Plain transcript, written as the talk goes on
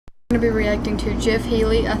I'm going to be reacting to Jeff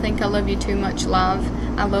Healey, I Think I Love You Too Much live.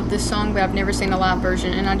 I love this song, but I've never seen a live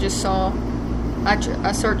version, and I just saw,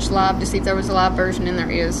 I searched live to see if there was a live version, and there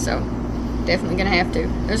is, so definitely going to have to.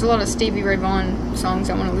 There's a lot of Stevie Ray Vaughan songs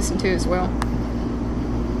I want to listen to as well.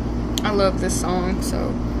 I love this song,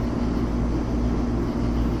 so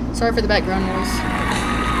sorry for the background noise.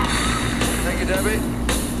 Thank you, Debbie.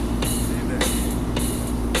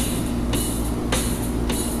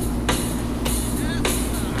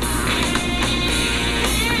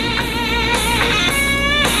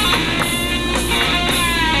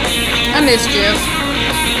 I miss Jeff.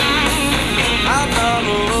 I'm not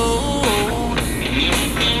alone.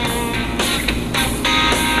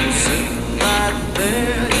 Sitting right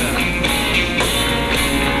there.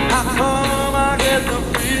 How come I get the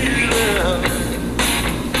feeling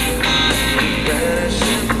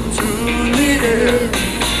crashing through the air?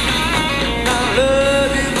 I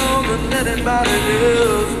love you more than anybody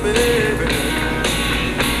else, baby.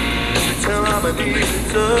 Tell I'm an easy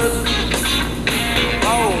touch.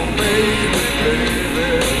 Oh, baby,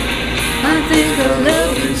 baby, I think I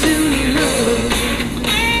love you too much.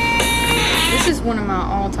 This is one of my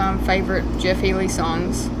all-time favorite Jeff Healey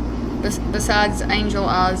songs, besides Angel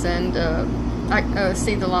Eyes and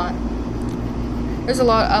See the Light. There's a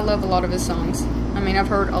lot. I love a lot of his songs. I mean, I've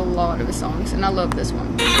heard a lot of his songs, and I love this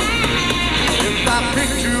one. if I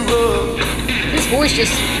picked you up, His voice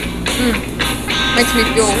just makes me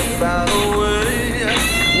feel by the way,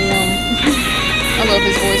 warm. I love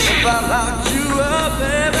his voice. if I locked you up,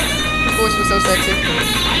 baby, His voice was so sexy.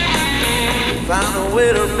 found a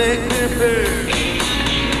way to make me pay.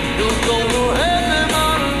 You're gonna have me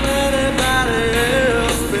more than anybody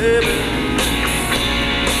else, baby.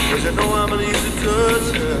 'Cause you know I'm an easy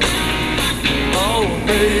toucher. Oh,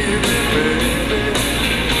 baby, baby,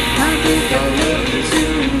 I think I love you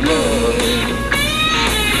too much.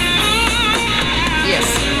 Yes.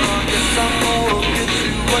 I guess I'm gonna get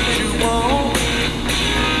you what you want.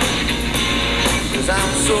 'Cause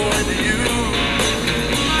I'm so into you.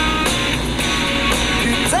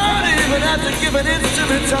 You don't even have to give an inch of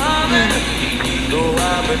your time. Though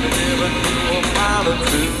I've been giving you a mile or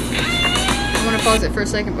two. I'm going to pause it for a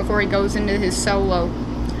second before he goes into his solo.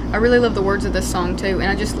 I really love the words of this song too, and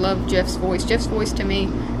I just love Jeff's voice. Jeff's voice to me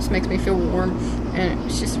just makes me feel warm, and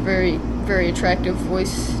it's just a very, very attractive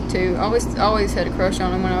voice too. I always had a crush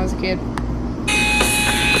on him when I was a kid.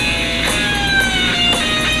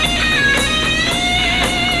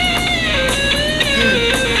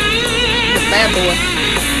 Bad boy.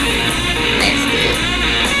 Nasty.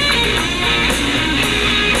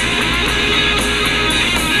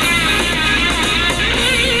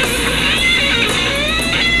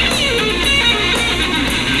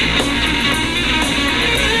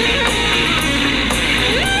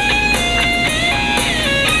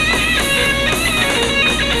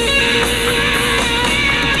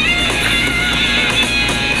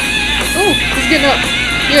 Ooh, he's getting up.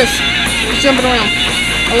 Yes, he's jumping around.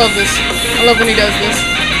 I love this. I love when he does this.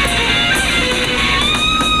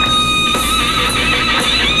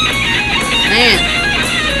 Man.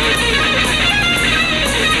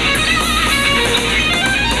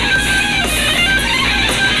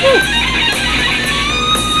 Woo.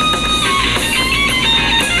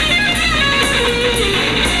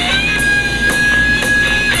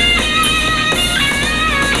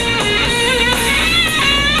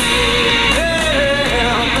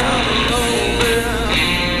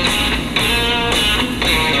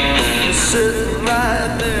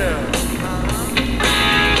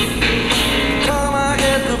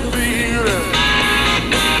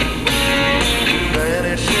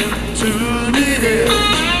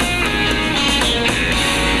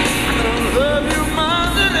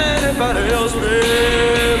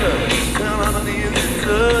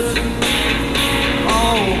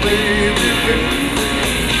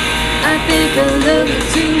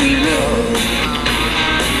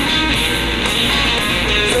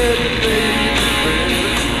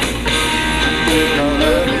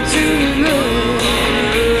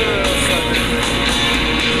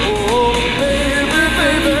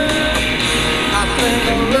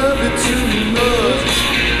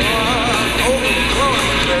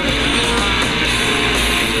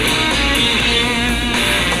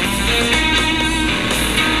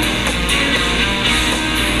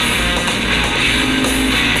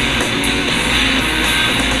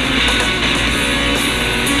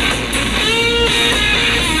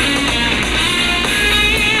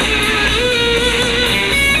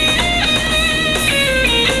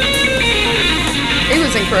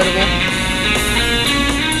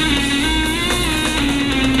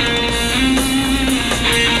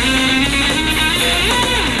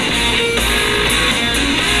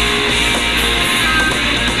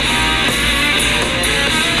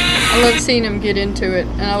 seen him get into it,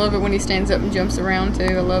 and I love it when he stands up and jumps around too.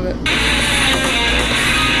 I love it.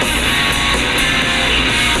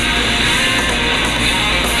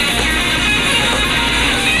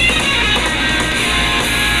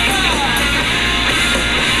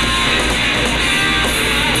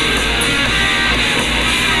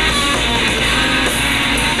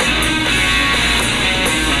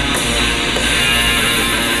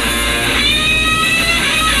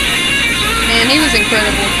 Man, he was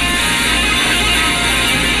incredible.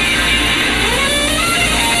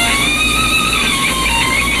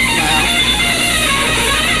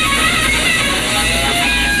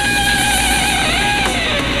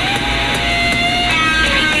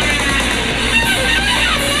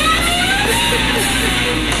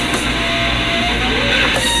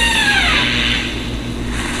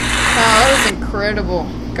 That was incredible.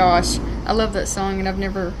 Gosh, I love that song, and I've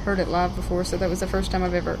never heard it live before, so that was the first time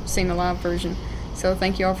I've ever seen a live version. So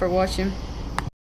thank you all for watching.